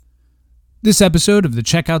This episode of the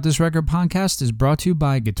Check Out This Record podcast is brought to you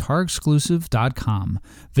by GuitarExclusive.com.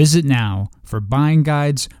 Visit now for buying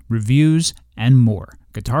guides, reviews, and more.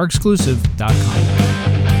 GuitarExclusive.com.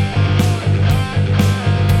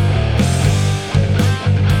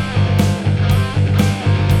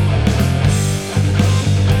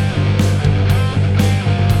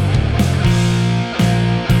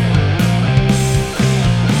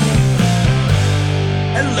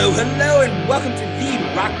 Hello, and welcome to the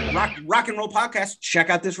Rock and Roll podcast. Check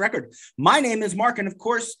out this record. My name is Mark, and of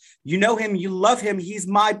course, you know him, you love him. He's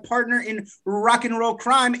my partner in rock and roll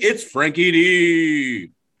crime. It's Frankie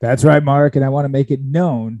D. That's right, Mark, and I want to make it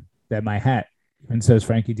known that my hat even says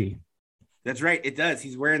Frankie D. That's right, it does.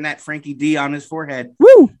 He's wearing that Frankie D on his forehead.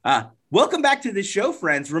 Woo! Welcome back to the show,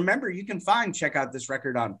 friends. Remember, you can Check Out This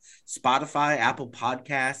Record on Spotify, Apple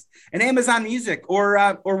Podcasts, and Amazon Music,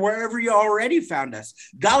 or wherever you already found us.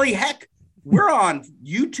 Golly heck, we're on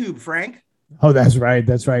YouTube, Frank. Oh, that's right.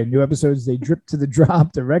 That's right. New episodes, they drip to the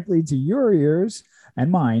drop directly to your ears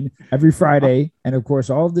and mine every Friday. And of course,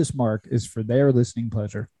 all of this, Mark, is for their listening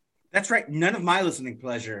pleasure. That's right. None of my listening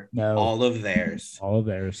pleasure. No. All of theirs. All of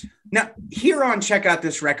theirs. Now, here on Check Out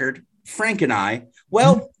This Record, Frank and I,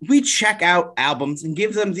 well, we check out albums and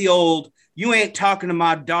give them the old, you ain't talking to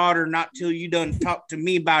my daughter not till you done talk to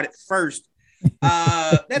me about it first.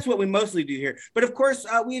 That's what we mostly do here. But of course,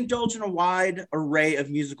 we indulge in a wide array of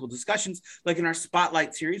musical discussions, like in our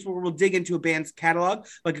Spotlight series, where we'll dig into a band's catalog,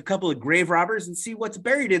 like a couple of grave robbers, and see what's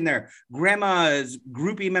buried in there. Grandma's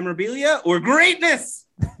groupie memorabilia or greatness.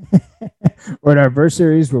 Or in our verse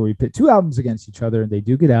series, where we pit two albums against each other, and they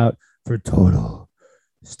duke it out for total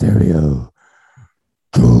stereo.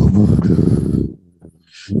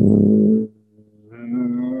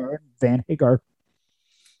 Van Hagar.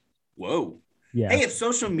 Whoa. Yeah. Hey, if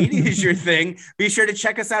social media is your thing, be sure to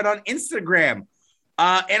check us out on Instagram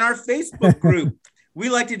and our Facebook group. We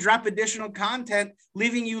like to drop additional content,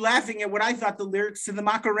 leaving you laughing at what I thought the lyrics to the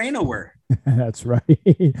Macarena were. That's right.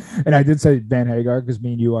 And I did say Van Hagar because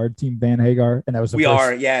me and you are Team Van Hagar. And that was the we first,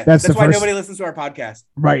 are, yeah. That's why first, nobody listens to our podcast.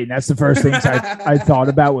 Right. And that's the first things I thought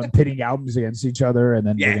about when pitting albums against each other. And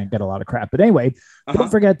then we're going to get a lot of crap. But anyway, don't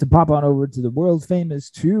forget to pop on over to the world famous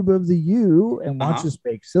Tube of the U and watch us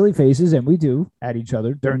make silly faces. And we do at each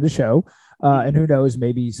other during the show. And who knows,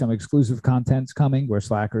 maybe some exclusive content's coming. We're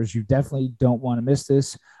slackers. You definitely don't want to miss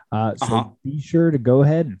this. So be sure to go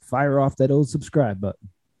ahead and fire off that old subscribe button.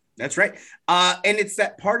 That's right. And it's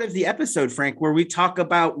that part of the episode, Frank, where we talk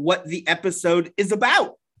about what the episode is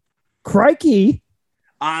about. Crikey.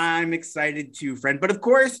 I'm excited too, friend. But of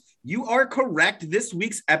course, you are correct. This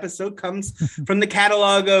week's episode comes from the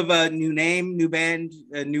catalog of a new name, new band,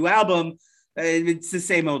 a new album. It's the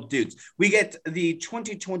same old dudes. We get the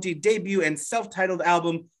 2020 debut and self-titled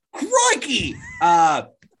album, Crikey!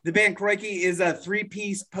 The band Crikey is a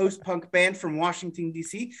three-piece post-punk band from Washington,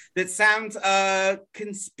 D.C. that sounds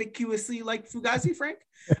conspicuously like Fugazi, Frank.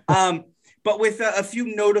 But with a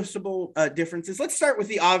few noticeable differences. Let's start with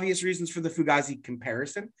the obvious reasons for the Fugazi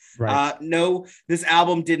comparison. Right. No, this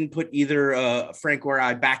album didn't put either Frank or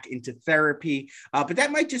I back into therapy, but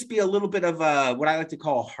that might just be a little bit of what I like to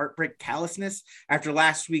call heartbreak callousness after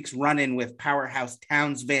last week's run-in with powerhouse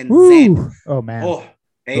Townes Van Zandt. Oh, man. Oh,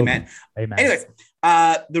 amen. Oh, amen. Anyways,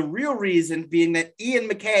 the real reason being that Ian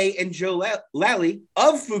MacKaye and Joe Lally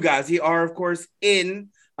of Fugazi are, of course, in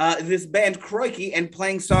this band Crikey and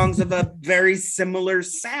playing songs of a very similar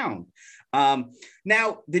sound.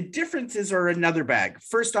 Now, the differences are another bag.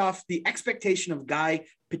 First off, the expectation of Guy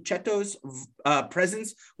Picciotto's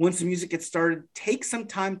presence once the music gets started takes some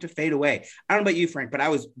time to fade away. I don't know about you, Frank, but I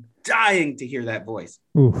was dying to hear that voice.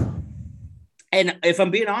 Oof. And if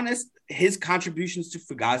I'm being honest, his contributions to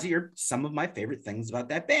Fugazi are some of my favorite things about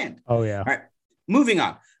that band. Oh, yeah. All right, moving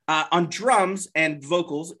on. On drums and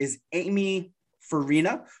vocals is Amy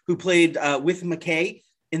Farina, who played with MacKaye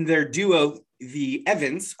in their duo, The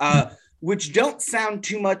Evans, which don't sound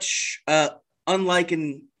too much unlike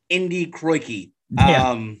an indie Crikey,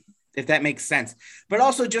 if that makes sense. But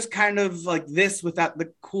also just kind of like this without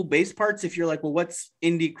the cool bass parts. If you're like, well, what's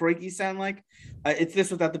indie Crikey sound like? It's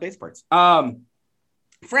this without the bass parts.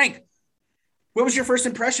 Frank, what was your first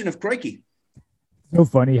impression of Crikey? So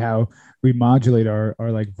funny how we modulate our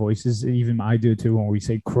like voices. Even I do too when we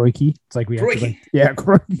say crikey. It's like we have to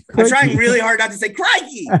crikey. I'm trying really hard not to say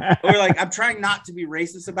crikey. Or like I'm trying not to be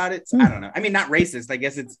racist about it. I don't know. I mean, not racist. I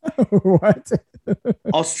guess it's what?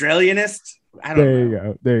 Australianist. I don't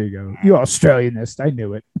know. There you go. You Australianist. I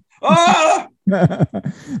knew it. Oh!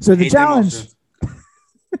 So the challenge.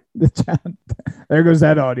 There goes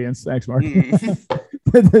that audience. Thanks, Mark.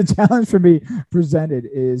 The challenge for me presented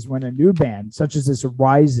is when a new band such as this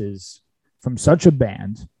rises from such a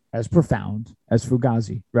band as profound as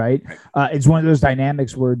Fugazi, right? It's one of those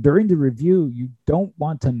dynamics where during the review, you don't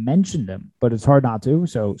want to mention them, but it's hard not to.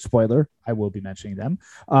 So, spoiler, I will be mentioning them.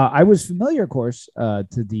 I was familiar, of course, to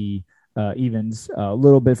the Evens a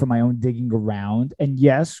little bit from my own digging around. And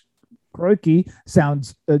yes, Kroiki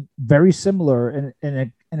sounds very similar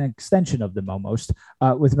in an extension of them almost.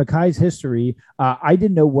 With Makai's history, I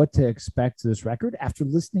didn't know what to expect to this record. After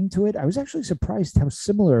listening to it, I was actually surprised how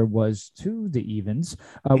similar it was to the Evens,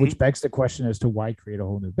 which begs the question as to why create a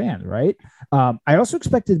whole new band, right? I also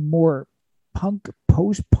expected more punk,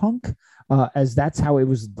 post-punk, as that's how it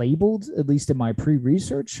was labeled, at least in my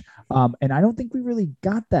pre-research. And I don't think we really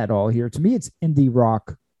got that all here. To me, it's indie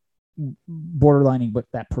rock, borderlining with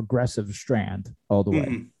that progressive strand all the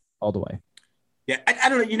way. Yeah, I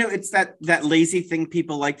don't know. You know, it's that lazy thing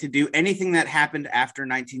people like to do. Anything that happened after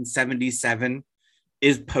 1977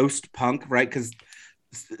 is post-punk, right? Because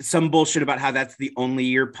some bullshit about how that's the only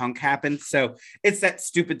year punk happened. So it's that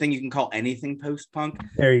stupid thing you can call anything post-punk.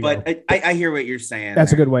 There you go. But I hear what you're saying.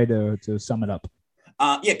 That's a good way to sum it up.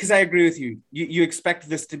 Yeah, because I agree with you. You expect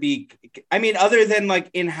this to be, I mean, other than like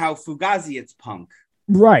in how Fugazi, it's punk.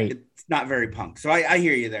 Right. It's not very punk. So I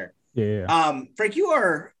hear you there. Yeah. Frank, you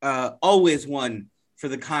are always one for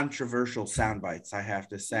the controversial sound bites, I have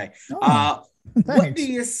to say. What do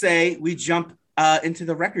you say we jump into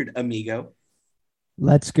the record, amigo?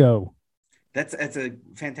 Let's go. That's a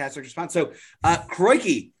fantastic response. So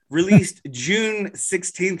Kroiki released June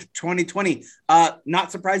 16th, 2020.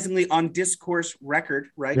 Not surprisingly on Discourse Record,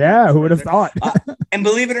 right? Yeah, who would have thought? And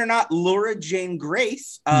believe it or not, Laura Jane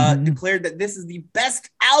Grace declared that this is the best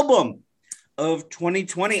album of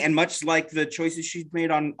 2020. And much like the choices she's made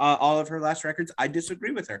on all of her last records, I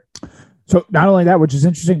disagree with her. So not only that, which is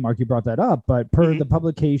interesting, Mark, you brought that up, but per the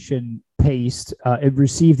publication Paste, it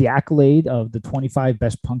received the accolade of the 25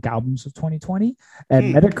 best punk albums of 2020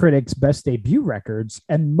 and Metacritic's best debut records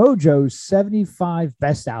and Mojo's 75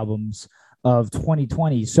 best albums of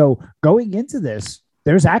 2020. So going into this,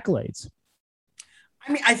 there's accolades.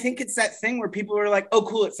 I mean, I think it's that thing where people are like, oh,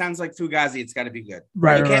 cool, it sounds like Fugazi. It's got to be good.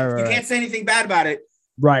 Right, you can't say anything bad about it.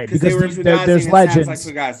 Right. Because they were in Fugazi there's and legends. It sounds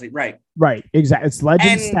like Fugazi. Right. Right. Exactly. It's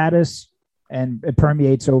legend status and it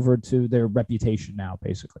permeates over to their reputation now,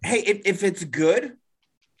 basically. Hey, if it's good,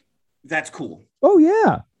 that's cool. Oh,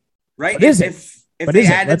 yeah. Right? What is it? If they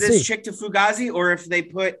added this chick to Fugazi or if they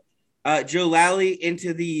put Joe Lally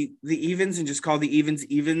into the Evens and just call the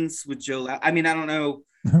Evens with Joe Lally. I mean, I don't know.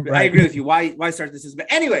 Right. I agree with you. Why start this?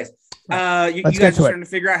 But anyways, you guys are starting to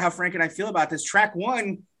figure out how Frank and I feel about this. Track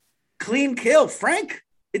 1, clean kill. Frank,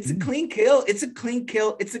 it's a clean kill. It's a clean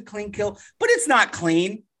kill. It's a clean kill, but it's not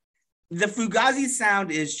clean. The Fugazi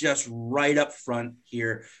sound is just right up front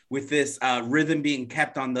here with this rhythm being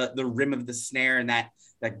kept on the rim of the snare and that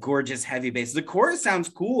gorgeous heavy bass. The chorus sounds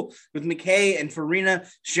cool with McKay and Farina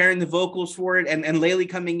sharing the vocals for it and Laylee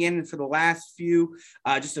coming in for the last few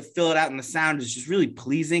just to fill it out. And the sound is just really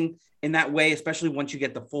pleasing in that way, especially once you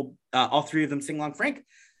get the full, all three of them sing along. Frank,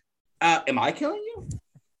 am I killing you?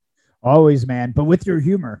 Always, man, but with your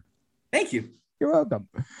humor. Thank you. You're welcome.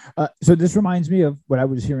 So this reminds me of what I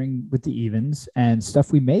was hearing with the Evens and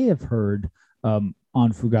stuff we may have heard on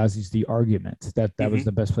Fugazi's The Argument. That was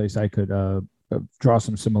the best place I could draw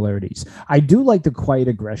some similarities. I do like the quiet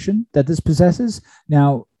aggression that this possesses.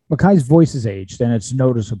 Now, Makai's voice is aged and it's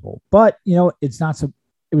noticeable, but you know, it's not so.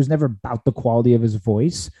 It was never about the quality of his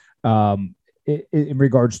voice in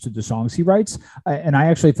regards to the songs he writes. And I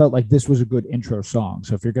actually felt like this was a good intro song.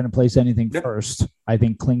 So if you're going to place anything first, I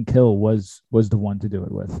think Clean Kill was the one to do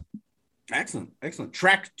it with. Excellent.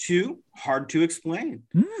 Track 2, Hard to Explain.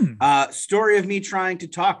 Story of me trying to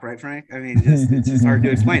talk, right, Frank? I mean, it's just hard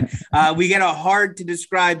to explain. We get a hard to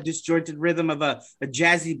describe disjointed rhythm of a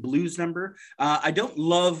jazzy blues number. I don't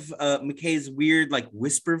love McKay's weird like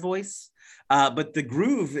whisper voice, but the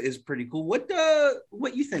groove is pretty cool.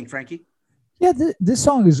 What you think, Frankie? Yeah, this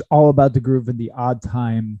song is all about the groove and the odd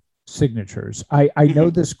time signatures. I know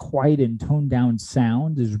this quiet and toned down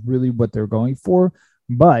sound is really what they're going for.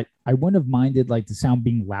 But I wouldn't have minded like the sound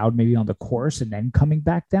being loud maybe on the chorus and then coming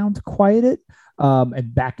back down to quiet it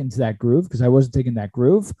and back into that groove because I wasn't taking that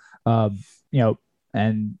groove.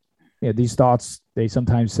 These thoughts, they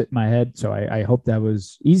sometimes sit in my head. So I hope that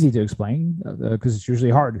was easy to explain because it's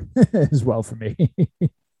usually hard as well for me.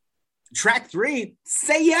 Track 3,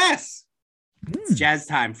 Say Yes. It's jazz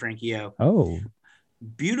time, Frankie-O. Oh.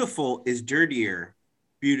 Beautiful is dirtier.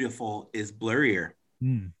 Beautiful is blurrier.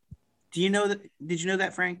 Do you know that? Did you know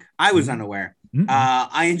that, Frank? I was unaware.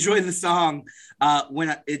 I enjoy the song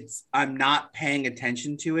when I'm not paying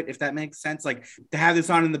attention to it, if that makes sense. Like, to have this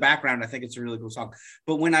on in the background, I think it's a really cool song.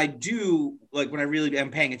 But when I do, like, when I really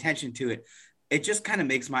am paying attention to it, it just kind of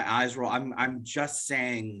makes my eyes roll. I'm just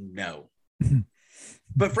saying no.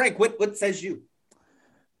 But Frank, what says you?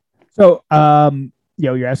 So,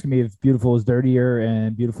 you're asking me if beautiful is dirtier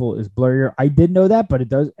and beautiful is blurrier. I did know that, but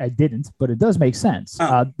I didn't, but it does make sense.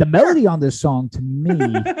 The melody on this song to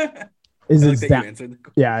me is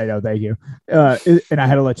yeah, I know. Thank you. And I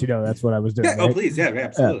had to let you know that's what I was doing. Yeah, right? Oh, please. Yeah,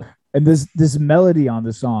 absolutely. And this melody on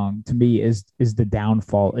the song to me is the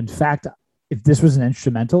downfall. In fact, if this was an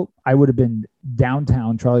instrumental, I would have been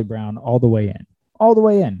downtown Charlie Brown all the way in.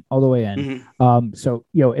 Mm-hmm. So,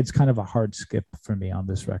 it's kind of a hard skip for me on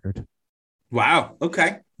this record. Wow.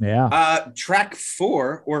 Okay. Yeah. Track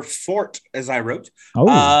 4, or Fort, as I wrote.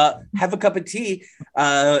 Have a Cup of Tea.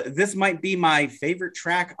 This might be my favorite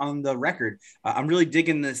track on the record. I'm really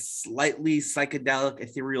digging this slightly psychedelic,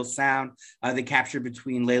 ethereal sound they captured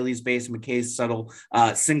between Laylee's bass and McKay's subtle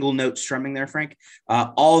single note strumming there, Frank.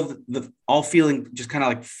 All feeling just kind of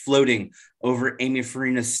like floating over Amy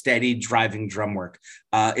Farina's steady driving drum work.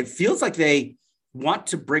 It feels like they want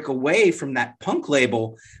to break away from that punk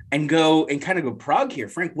label and go prog here.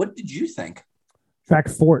 Frank, what did you think? Track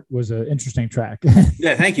Fort was an interesting track.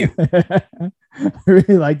 Yeah, thank you. I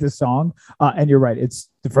really like this song. And you're right. It's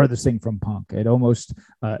the furthest thing from punk. It almost,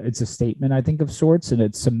 it's a statement, I think, of sorts, and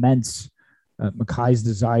it cements Mackay's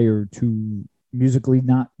desire to musically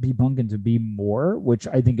not be punk and to be more, which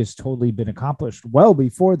I think has totally been accomplished well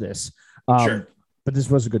before this. Sure. But this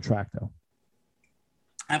was a good track, though.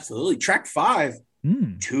 Absolutely. Track 5,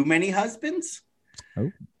 Too Many Husbands.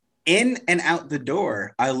 Oh. In and Out the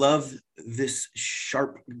Door. I love this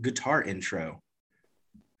sharp guitar intro.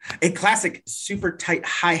 A classic super tight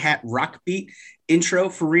hi-hat rock beat intro.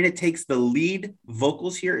 Farina takes the lead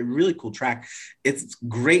vocals here. A really cool track. It's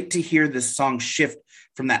great to hear this song shift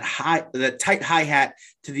from that tight hi-hat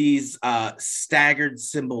to these staggered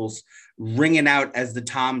cymbals ringing out as the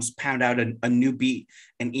toms pound out a new beat,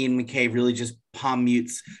 and Ian MacKaye really just palm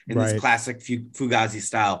mutes in this classic Fugazi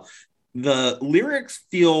style. The lyrics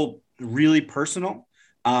feel really personal.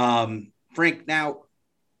 Frank, now,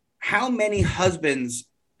 how many husbands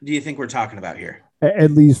do you think we're talking about here?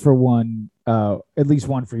 At least one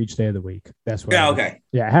for each day of the week. That's what. Yeah. Okay.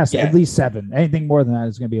 Yeah, it has to at least 7. Anything more than that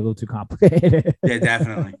is going to be a little too complicated. Yeah,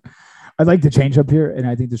 definitely. I'd like to change up here, and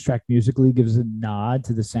I think this track musically gives a nod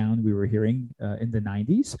to the sound we were hearing in the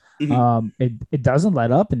 90s. Mm-hmm. It doesn't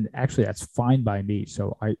let up, and actually that's fine by me.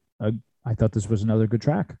 So I thought this was another good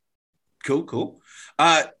track. Cool.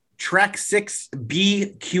 Track 6,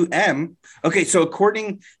 BQM. Okay, so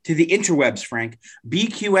according to the interwebs, Frank,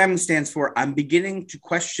 BQM stands for I'm beginning to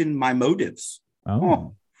question my motives.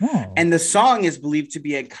 Oh. And the song is believed to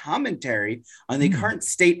be a commentary on the current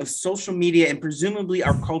state of social media and presumably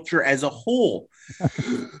our culture as a whole.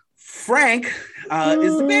 Frank,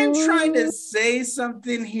 is the band trying to say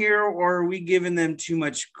something here, or are we giving them too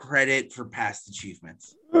much credit for past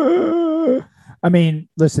achievements? I mean,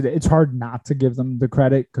 listen, it's hard not to give them the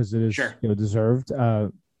credit because it is deserved.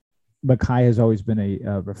 Mackay has always been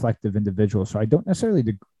a reflective individual, so I don't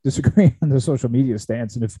necessarily disagree on the social media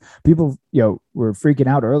stance. And if people, were freaking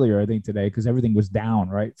out earlier, I think today because everything was down,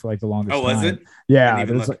 right, for like the longest time. Oh, was it? Yeah,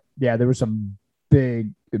 there was some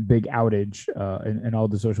big outage in all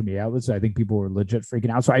the social media outlets. I think people were legit freaking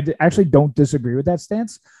out. So I actually don't disagree with that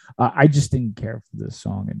stance. I just didn't care for this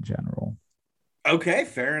song in general. Okay,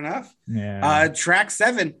 fair enough. Yeah. Track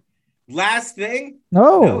 7, Last Thing.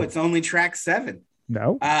 No, it's only track 7.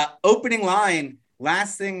 No. Opening line,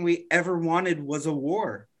 last thing we ever wanted was a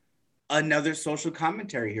war. Another social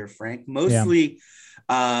commentary here, Frank. Mostly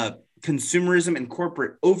consumerism and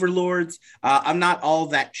corporate overlords. I'm not all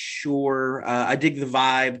that sure. I dig the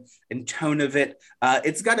vibe and tone of it.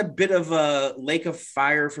 It's got a bit of a Lake of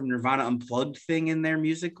Fire from Nirvana Unplugged thing in there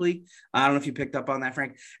musically. I don't know if you picked up on that,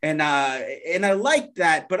 Frank. And I like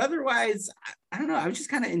that, but otherwise, I don't know. I was just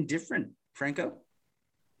kind of indifferent, Franco.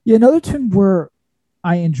 Yeah, another tune where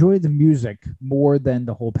I enjoy the music more than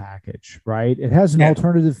the whole package, right? It has an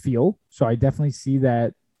alternative feel, so I definitely see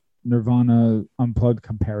that Nirvana Unplugged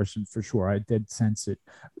comparison for sure. I did sense it.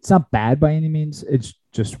 It's not bad by any means. It's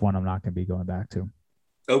just one I'm not going to be going back to.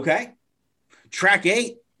 Okay. Track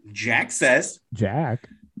 8, Jack Says. Jack?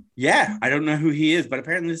 Yeah, I don't know who he is, but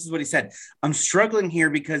apparently this is what he said. I'm struggling here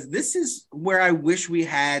because this is where I wish we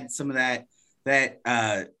had some of that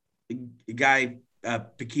guy,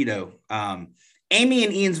 Paquito. Amy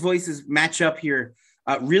and Ian's voices match up here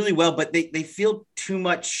really well, but they feel too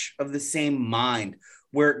much of the same mind.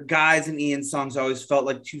 where Guy's and Ian's songs always felt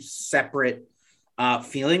like two separate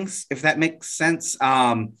feelings, if that makes sense.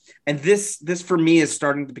 And this for me is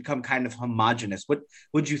starting to become kind of homogenous. What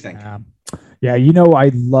would you think? Yeah, you know,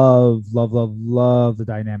 I love the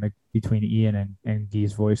dynamic between Ian and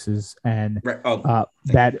Guy's voices, and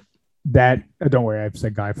that don't worry, I've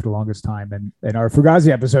said Guy for the longest time, and our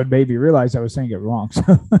Fugazi episode made me realize I was saying it wrong.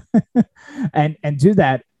 So, and to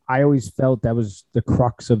that, I always felt that was the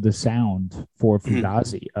crux of the sound for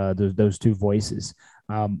Fugazi. Those two voices.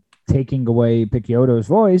 Taking away Picciotto's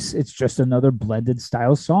voice, it's just another blended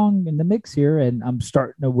style song in the mix here, and I'm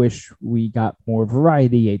starting to wish we got more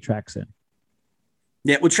variety 8 tracks in.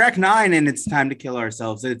 Yeah, with track 9 and It's Time to Kill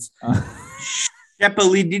Ourselves, it's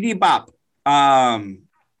Shepalididi Bop. I'm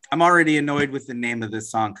already annoyed with the name of this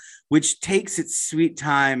song, which takes its sweet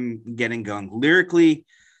time getting going. Lyrically,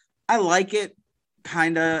 I like it,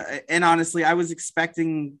 kind of, and honestly, I was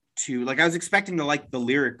expecting to like the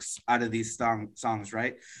lyrics out of these songs,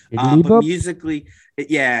 right? But musically,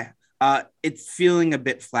 it's feeling a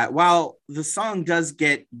bit flat. While the song does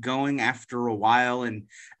get going after a while and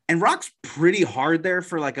rocks pretty hard there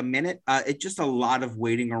for like a minute, it's just a lot of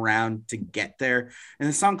waiting around to get there. And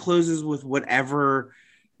the song closes with whatever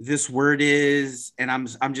this word is, and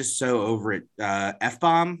I'm just so over it.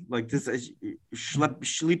 F-bomb, like this is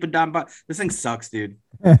this thing sucks, dude.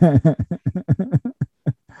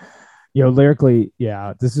 Lyrically,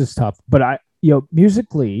 yeah, this is tough. But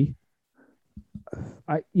musically,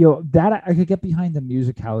 I could get behind the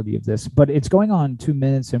musicality of this, but it's going on 2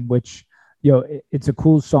 minutes in which, it's a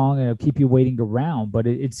cool song and it'll keep you waiting around, but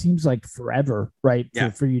it seems like forever, right? Yeah.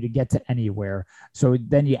 For you to get to anywhere. So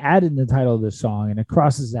then you add in the title of the song and it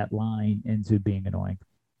crosses that line into being annoying.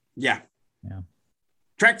 Yeah. Yeah.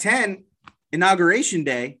 Track 10, Inauguration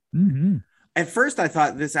Day. Mm-hmm. At first I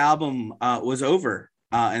thought this album was over.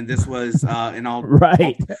 And this was an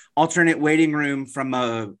alternate waiting room from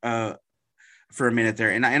for a minute there.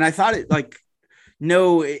 And I thought it like,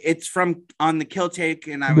 no, it's from On the Kill Take,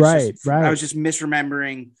 and I was just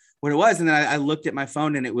misremembering what it was, and then I looked at my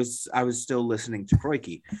phone, and I was still listening to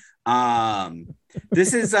Kroiki.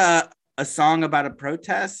 This is a song about a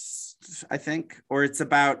protest, I think, or it's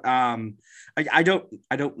about I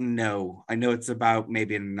don't know. I know it's about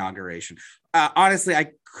maybe an inauguration. Honestly,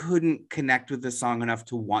 I couldn't connect with the song enough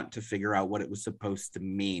to want to figure out what it was supposed to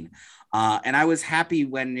mean, and I was happy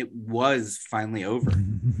when it was finally over.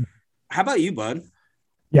 How about you, bud?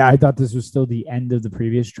 Yeah, I thought this was still the end of the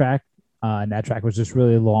previous track, and that track was just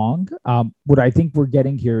really long. What I think we're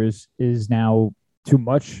getting here is now too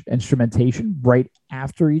much instrumentation right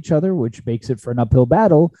after each other, which makes it for an uphill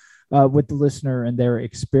battle with the listener and their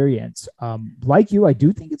experience. Like you, I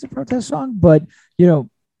do think it's a protest song, but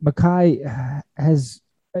Mackay has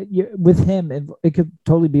with him, it could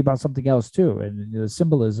totally be about something else too, and the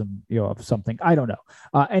symbolism, of something. I don't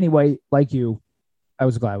know. Anyway, like you, I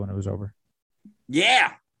was glad when it was over.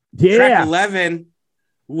 Yeah. Track 11,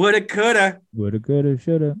 Woulda Coulda. Woulda Coulda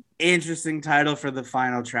Shoulda. Interesting title for the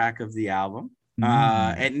final track of the album.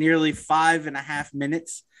 At nearly 5.5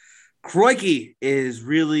 minutes, Kroiki is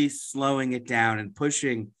really slowing it down and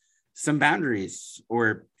pushing some boundaries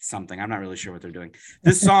or something. I'm not really sure what they're doing.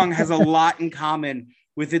 This song has a lot in common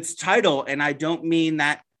with its title, and I don't mean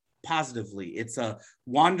that positively. It's a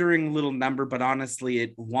wandering little number, but honestly,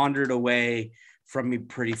 it wandered away from me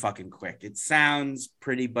pretty fucking quick. It sounds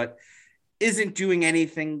pretty, but isn't doing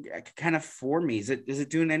anything kind of for me. Is it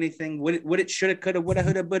doing anything? What it shoulda, coulda, woulda,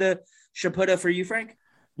 houlda, woulda, shoulda for you, Frank?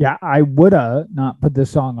 Yeah, I woulda not put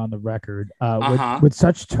this song on the record. With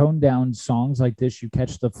such toned down songs like this, you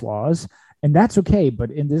catch the flaws, and that's okay.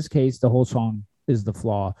 But in this case, the whole song is the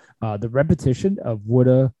flaw. The repetition of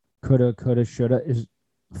woulda, coulda, shoulda is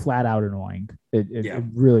flat out annoying. It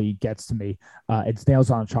really gets to me. It's nails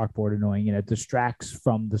on a chalkboard annoying, and it distracts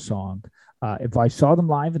from the song. If I saw them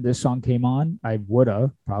live and this song came on, I would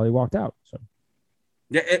have probably walked out. So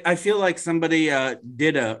yeah, I feel like somebody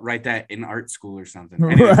did write that in art school or something.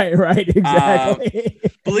 Anyways, right, exactly.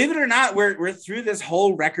 Believe it or not, we're through this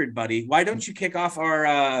whole record, buddy. Why don't you kick off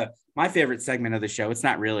our my favorite segment of the show? It's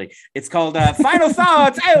not really. It's called Final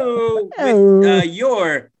Thoughts. With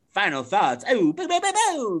your final thoughts. Oh, boom, boom, boom,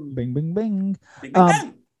 boom. Bing, bing, bing. Bing, bing,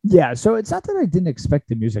 bing. Yeah, so it's not that I didn't expect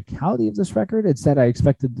the musicality of this record. It's that I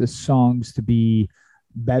expected the songs to be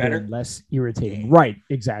better? And less irritating. Right,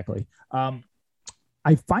 exactly.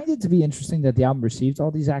 I find it to be interesting that the album received all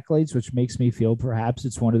these accolades, which makes me feel perhaps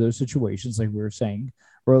it's one of those situations, like we were saying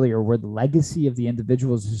earlier, where the legacy of the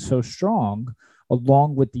individuals is so strong,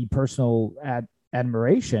 along with the personal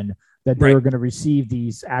admiration, that they were going to receive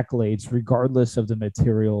these accolades regardless of the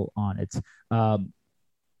material on it.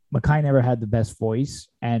 Mackay never had the best voice,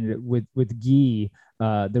 and with Guy,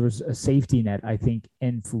 there was a safety net, I think,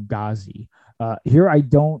 in Fugazi. Here, I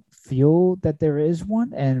don't feel that there is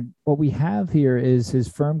one, and what we have here is his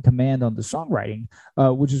firm command on the songwriting,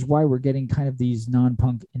 which is why we're getting kind of these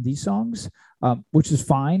non-punk indie songs, which is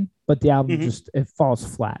fine, but the album just it falls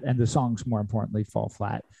flat, and the songs, more importantly, fall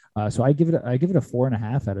flat. So I give it a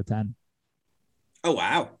 4.5 out of 10. Oh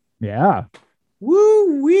wow! Yeah.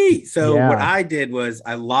 Woo wee! So what I did was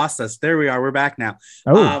I lost us. There we are. We're back now.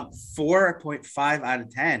 4.5 out of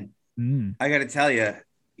 10. I got to tell you,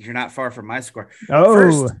 you're not far from my score.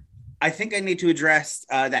 First, I think I need to address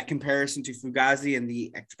that comparison to Fugazi and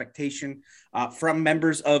the expectation from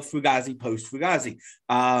members of Fugazi post Fugazi.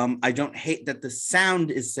 I don't hate that the sound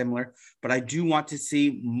is similar, but I do want to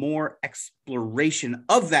see more exploration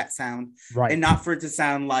of that sound, and not for it to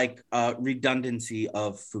sound like redundancy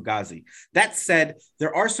of Fugazi. That said,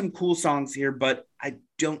 there are some cool songs here, but I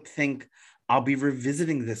don't think I'll be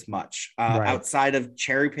revisiting this much outside of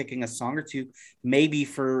cherry picking a song or two, maybe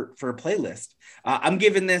for a playlist. I'm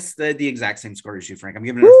giving this the exact same score as you, Frank. I'm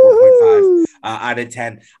giving it a 4.5 out of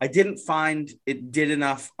 10. I didn't find it did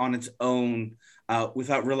enough on its own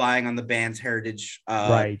without relying on the band's heritage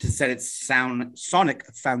to set its sonic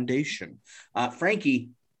foundation. Frankie.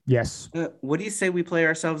 Yes. What do you say we play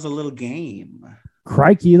ourselves a little game?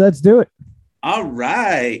 Crikey, let's do it. All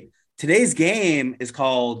right. Today's game is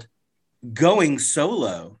called Going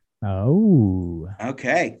Solo. Oh.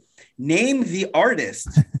 Okay. Name the artist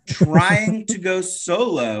trying to go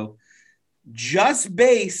solo just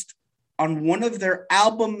based on one of their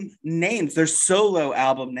album names, their solo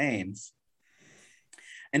album names.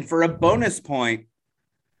 And for a bonus point,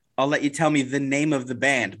 I'll let you tell me the name of the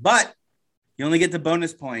band, but you only get the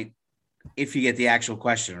bonus point if you get the actual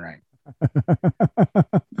question right.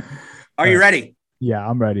 Are you ready? Yeah,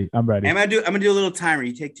 I'm ready. I'm gonna do a little timer.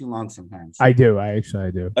 You take too long sometimes. I do. I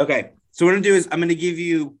do. Okay. So what I'm gonna do is I'm gonna give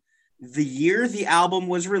you the year the album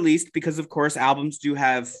was released, because of course albums do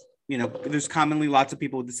have, there's commonly lots of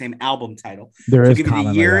people with the same album title. There is give you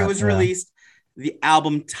the year it was released, the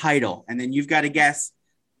album title, and then you've got to guess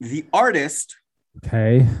the artist.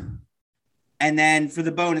 Okay. And then for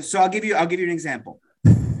the bonus, so I'll give you an example.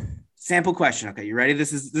 Sample question. Okay, you ready?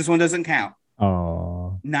 This one doesn't count.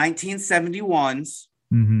 Oh. 1971's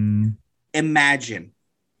Imagine.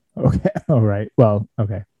 Okay. All right. Well,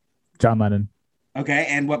 okay. John Lennon. Okay.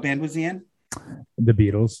 And what band was he in? The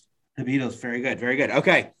Beatles. The Beatles. Very good. Very good.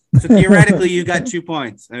 Okay. So theoretically, you got 2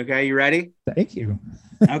 points. Okay. You ready? Thank you.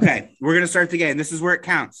 Okay. We're going to start the game. This is where it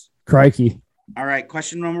counts. Crikey. All right.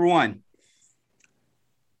 Question number 1.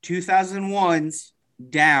 2001's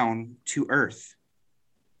Down to Earth.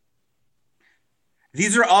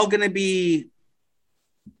 These are all going to be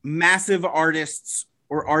massive artists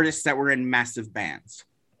or artists that were in massive bands.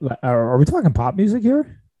 Are we talking pop music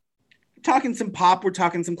here? We're talking some pop. We're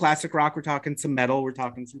talking some classic rock. We're talking some metal. We're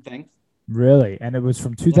talking some things. Really? And it was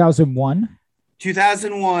from 2001?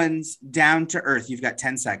 2001's Down to Earth. You've got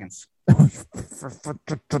 10 seconds. You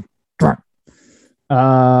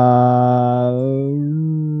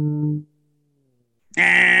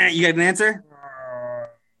got an answer?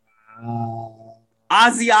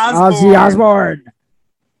 Ozzy Osbourne. Ozzy Osbourne.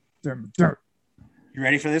 You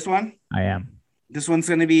ready for this one? I am. This one's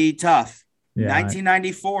going to be tough. Yeah,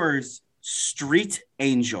 1994's Street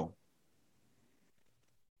Angel.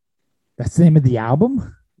 That's the name of the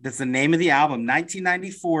album? That's the name of the album.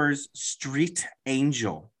 1994's Street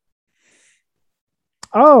Angel.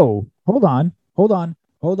 Oh, hold on.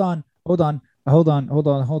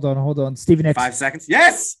 Stevie Nicks. 5 seconds.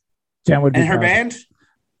 Yes. Jen would be and her band?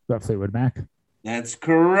 Fleetwood Mac. That's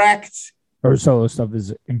correct. Her solo stuff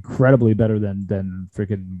is incredibly better than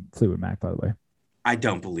freaking Fleetwood Mac, by the way. I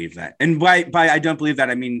don't believe that. And by I don't believe that,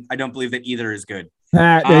 I mean, I don't believe that either is good.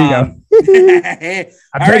 There you go.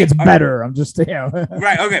 I'm saying it's better. I'm just,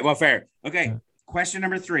 Right. Okay. Well, fair. Okay. Question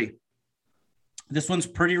number 3. This one's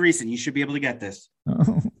pretty recent. You should be able to get this.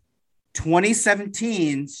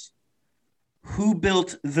 2017's Who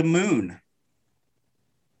Built the Moon?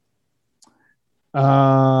 Wait.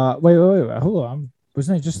 Hold on.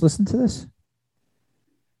 Wasn't I just listening to this?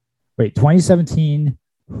 Wait, 2017.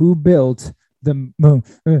 Who built the moon?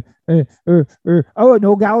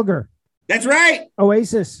 Noel Gallagher. That's right.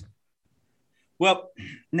 Oasis. Well,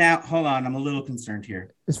 now hold on. I'm a little concerned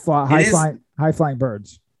here. It's high flying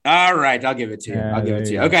birds. All right, I'll give it to you. I'll give it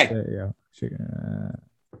to you. Okay. There you go.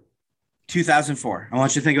 2004. I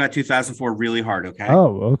want you to think about 2004 really hard. Okay.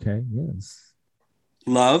 Oh, okay. Yes.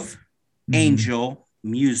 Love, Angel,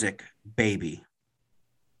 Music, Baby.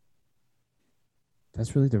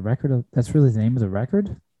 That's really the record. That's really the name of the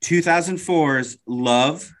record. 2004's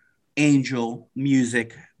Love, Angel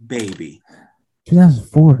Music Baby?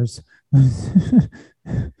 2004's.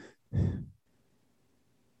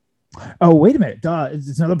 Oh, wait a minute. Duh.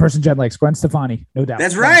 It's another person Jen likes. Gwen Stefani. No doubt.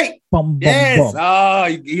 That's right. Bum, bum, Yes. bum. Oh,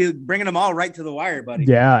 you're bringing them all right to the wire, buddy.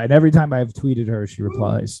 Yeah. And every time I've tweeted her, she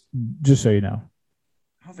replies, just so you know.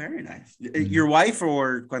 Oh, very nice. Your wife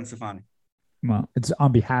or Gwen Stefani? Well, it's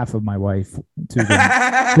on behalf of my wife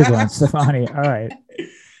to Gwen Stefani. All right.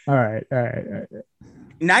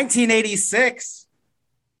 1986.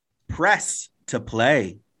 Press to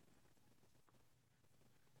Play.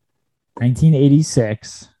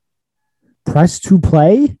 1986. Press to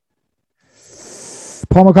Play.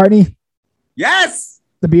 Paul McCartney. Yes.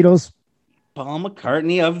 The Beatles. Paul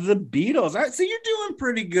McCartney of the Beatles. All right, so you're doing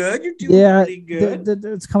pretty good. You're doing pretty good.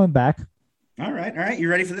 It's coming back. All right. You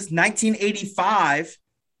ready for this? 1985.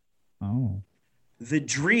 Oh. The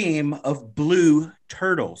Dream of Blue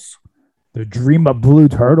Turtles. The Dream of Blue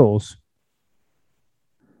Turtles.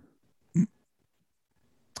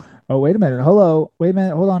 Oh, wait a minute. Hello. Wait a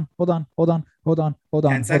minute. Hold on.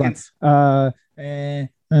 10 seconds.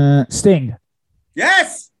 Sting.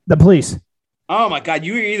 Yes. The Police. Oh my God.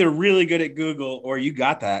 You were either really good at Google or you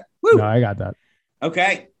got that. Woo. No, I got that.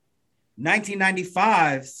 Okay.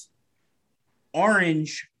 1995's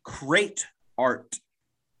Orange Crate Art.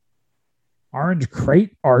 Orange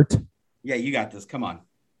Crate Art. Yeah, you got this. Come on.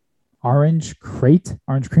 Orange Crate.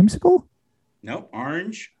 Orange Creamsicle? No,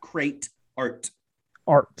 Orange Crate Art.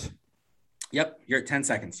 Art. Yep. You're at 10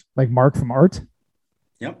 seconds. Like Mark from Art?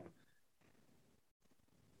 Yep.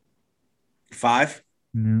 5.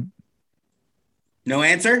 Mm. No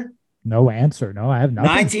answer? No answer. No, I have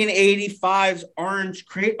nothing. 1985's Orange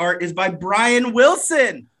Crate Art is by Brian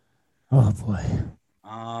Wilson. Oh, boy.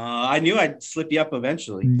 I knew I'd slip you up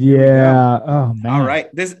eventually. Yeah. Oh, man. All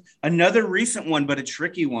right. This another recent one, but a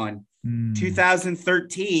tricky one.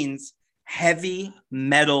 2013's Heavy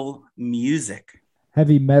Metal Music.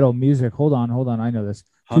 Heavy Metal Music. Hold on. I know this.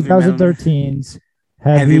 Heavy 2013's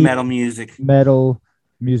Heavy Metal Music. Metal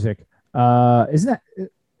Music. Isn't that?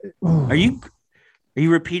 Are you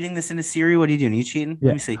repeating this in a Siri? What are you doing? Are you cheating? Yeah.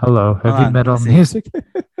 Let me see. Hello, Heavy Metal Music.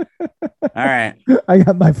 All right. I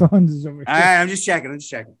got my phones over here. All right. I'm just checking.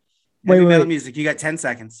 Wait. Metal Music. You got 10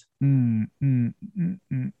 seconds. 5.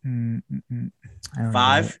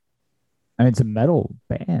 I mean, it's a metal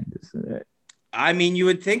band, isn't it? I mean, you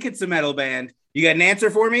would think it's a metal band. You got an answer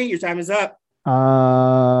for me? Your time is up. Under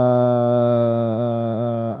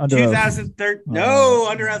 2013. No,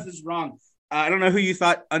 Under Oath is wrong. I don't know who you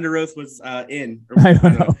thought Under Oath was in. I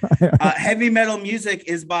don't know. Heavy Metal Music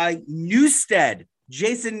is by Newsted.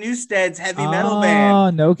 Jason Newsted's heavy metal band. Oh,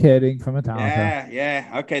 no kidding. From Metallica.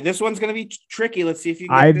 Yeah. Okay, this one's going to be tricky. Let's see if you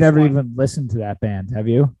can I've never even listened to that band. Have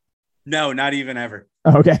you? No, not even ever.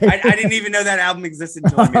 Okay. I didn't even know that album existed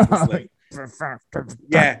until I made this list.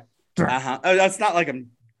 Yeah. Oh, that's not like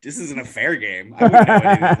this isn't a fair game. I wouldn't know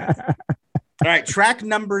any of this. All right, track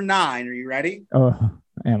number 9. Are you ready? Oh,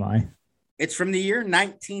 am I? It's from the year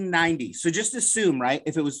 1990. So just assume, right?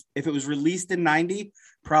 If it was released in 90,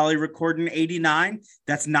 probably recorded in 89.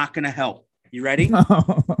 That's not going to help. You ready? Okay.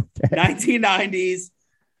 1990s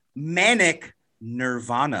Manic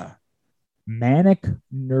Nirvana. Manic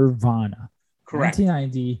Nirvana. Correct.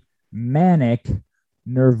 1990 Manic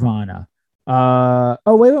Nirvana.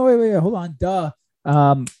 Wait. Hold on. Duh.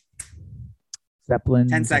 Zeppelin.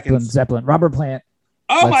 10 seconds. Zeppelin. Robert Plant.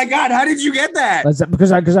 Oh my God! How did you get that?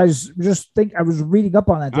 Because I just think I was reading up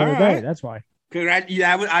on that the other day. That's why. I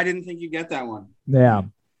didn't think you'd get that one. Yeah.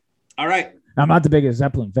 All right. I'm not the biggest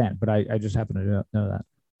Zeppelin fan, but I just happen to know that.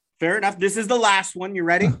 Fair enough. This is the last one. You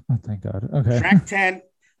ready? Oh, thank God. Okay. Track 10,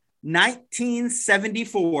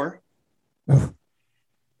 1974.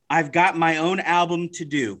 I've got my own album to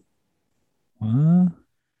do.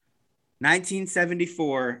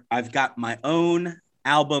 1974. I've got my own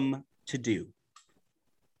album to do.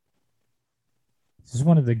 Is this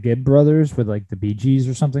one of the Gibb brothers with like the Bee Gees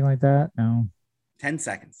or something like that? No. 10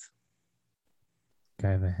 seconds. I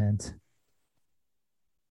have a hint.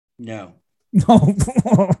 No. No.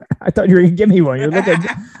 I thought you were gonna give me one. You're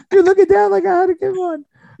looking down like I had to give one.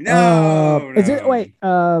 No. Is it? Wait.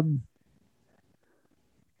 I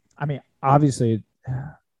mean, obviously,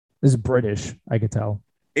 this is British. I could tell.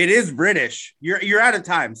 It is British. You're out of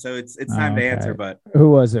time, so it's time to answer. But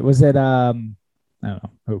who was it? Was it I don't know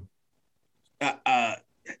who.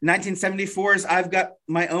 1974's I've got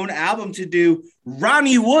my own album to do.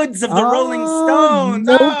 Ronnie Woods of the Rolling Stones.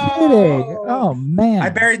 No kidding. Oh man. I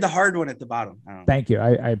buried the hard one at the bottom. Thank you.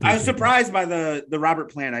 I was surprised by the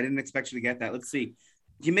Robert Plant. I didn't expect you to get that. Let's see.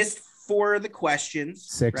 You missed 4 of the questions.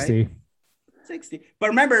 60. Right? 60. But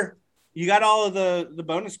remember, You got all of the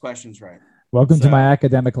bonus questions right. Welcome to my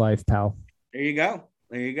academic life, pal. There you go.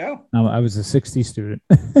 I was a 60 student.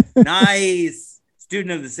 Nice.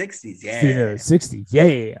 Student of the 60s. Yeah. Student of the 60s.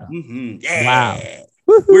 Yeah. Mm-hmm. Yeah. Wow.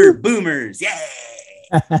 Woo-hoo. We're boomers. Yeah.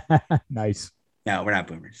 Nice. No, we're not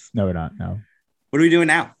boomers. No, we're not. No. What are we doing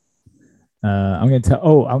now? I'm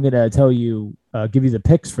gonna tell you, give you the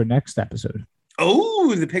picks for next episode.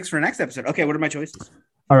 Oh, the picks for next episode. Okay, what are my choices?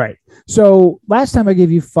 All right. So last time I gave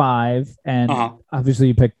you 5, and obviously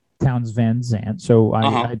you picked Townes Van Zandt. So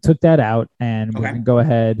I took that out, and we're gonna go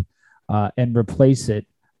ahead and replace it.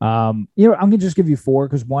 I'm gonna just give you 4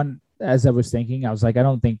 because one, as I was thinking, I was like, I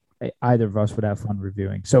don't think either of us would have fun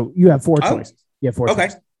reviewing. So you have 4 choices. You have 4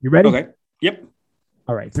 choices. You ready? Okay. Yep.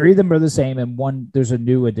 All right. 3 of them are the same, and one there's a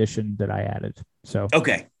new addition that I added. So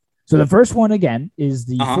okay. So the first one again is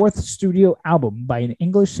the 4th studio album by an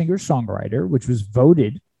English singer-songwriter, which was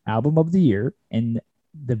voted Album of the Year in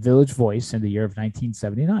the Village Voice in the year of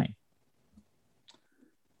 1979.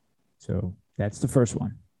 So that's the first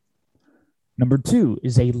one. Number 2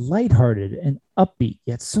 is a lighthearted and upbeat,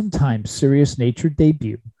 yet sometimes serious-natured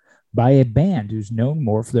debut by a band who's known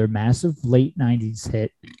more for their massive late 90s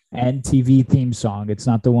hit and TV theme song. It's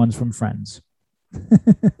not the ones from Friends.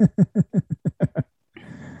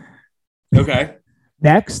 Okay.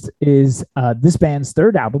 Next is this band's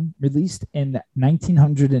 3rd album, released in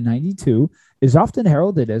 1992, is often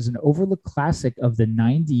heralded as an overlooked classic of the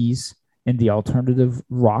 90s in the alternative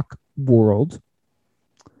rock world.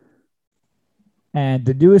 And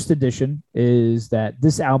the newest addition is that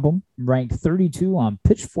this album ranked 32 on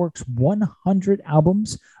Pitchfork's 100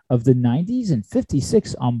 albums of the 90s and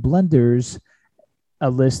 56 on Blenders, a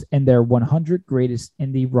list in their 100 greatest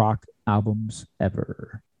indie rock albums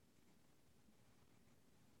ever.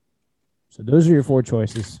 So those are your 4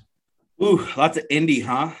 choices. Ooh, lots of indie,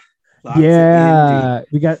 huh?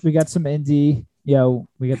 Indie. we got some indie.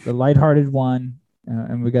 We got the lighthearted one,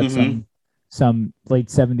 and we got some late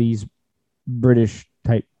 70s British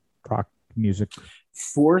type rock music.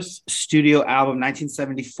 4th studio album,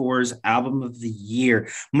 1974's album of the year.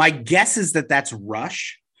 My guess is that that's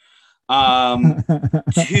Rush.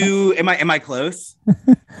 2, am I close?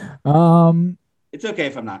 It's okay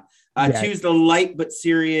if I'm not. 2 is the light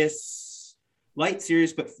serious but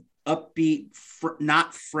upbeat,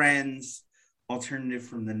 not Friends, alternative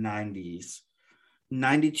from the 90s.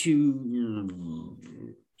 92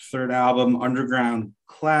 3rd album, underground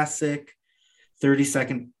classic.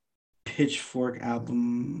 32nd Pitchfork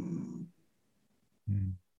album.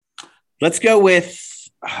 Let's go with,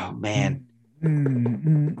 oh man.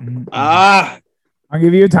 I'll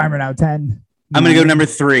give you a timer now. 10. I'm going to go number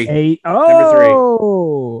 3. 8. Oh, number 3.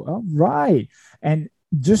 All right. And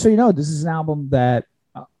just so you know, this is an album that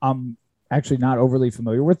I'm actually not overly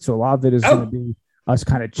familiar with. So a lot of it is going to be us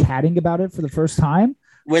kind of chatting about it for the first time.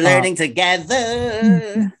 We're learning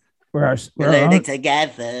together. We're learning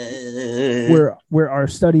together. We're our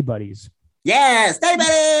study buddies. Yeah, study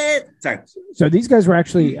buddies. Sorry. So these guys were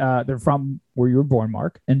actually they're from where you were born,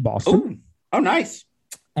 Mark, in Boston. Ooh. Oh, nice.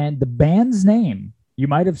 And the band's name, you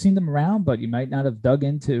might have seen them around, but you might not have dug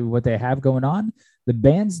into what they have going on. The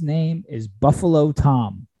band's name is Buffalo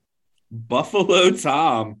Tom. Buffalo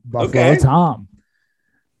Tom. Buffalo Tom.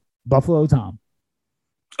 Buffalo Tom.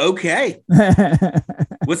 Okay.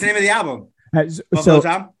 What's the name of the album? Buffalo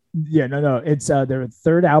Tom? Yeah, no. It's their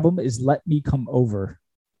 3rd album is Let Me Come Over.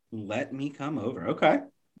 Let Me Come Over. Okay.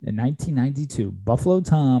 In 1992, Buffalo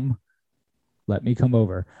Tom, Let Me Come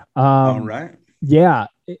Over. All right. Yeah,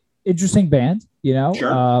 interesting band.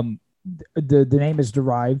 Sure. The name is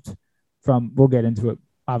derived from. We'll get into it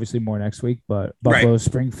obviously more next week, but Buffalo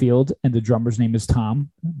Springfield, and the drummer's name is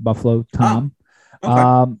Tom. Buffalo Tom.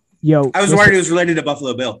 Oh, okay. I was worried it was related to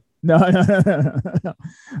Buffalo Bill. No.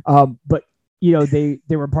 But they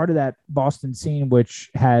were part of that Boston scene,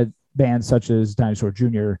 which had bands such as Dinosaur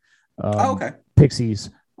Jr., Pixies,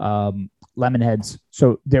 Lemonheads.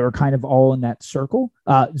 So they were kind of all in that circle.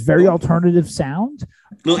 It's very alternative sound.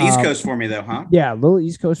 Little East Coast for me, though, huh? Yeah, little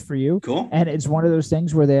East Coast for you. Cool. And it's one of those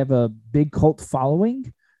things where they have a big cult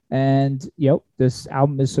following. And this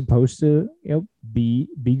album is supposed to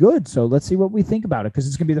be good. So let's see what we think about it, because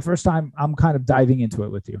it's gonna be the first time I'm kind of diving into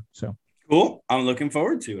it with you. So cool. I'm looking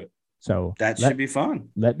forward to it. So that should be fun.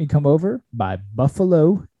 Let Me Come Over by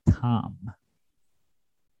Buffalo Tom.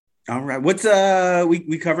 All right. What's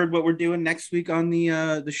we covered what we're doing next week on the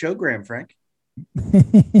showgram, Frank.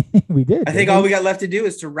 We did. I think all we got left to do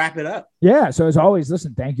is to wrap it up. Yeah. So as always,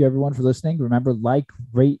 listen, thank you everyone for listening. Remember, like,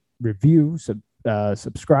 rate, review,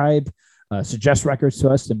 subscribe, suggest records to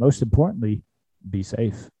us, and most importantly, be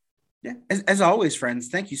safe. Yeah, as always, friends,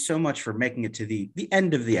 thank you so much for making it to the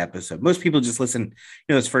end of the episode. Most people just listen,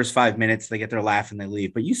 those first 5 minutes, they get their laugh and they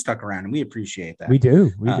leave, but you stuck around and we appreciate that. We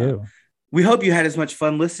do. We do. We hope you had as much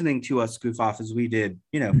fun listening to us goof off as we did,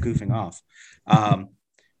 goofing off.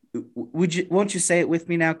 Won't you say it with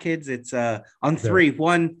me now, kids? It's on three.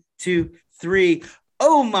 1, 2, 3.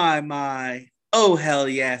 Oh my. Oh, hell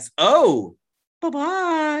yes. Oh,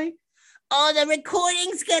 bye-bye. Oh, the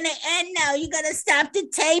recording's gonna end now. You gotta stop the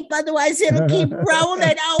tape, otherwise it'll keep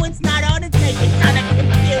rolling. Oh, it's not on. It's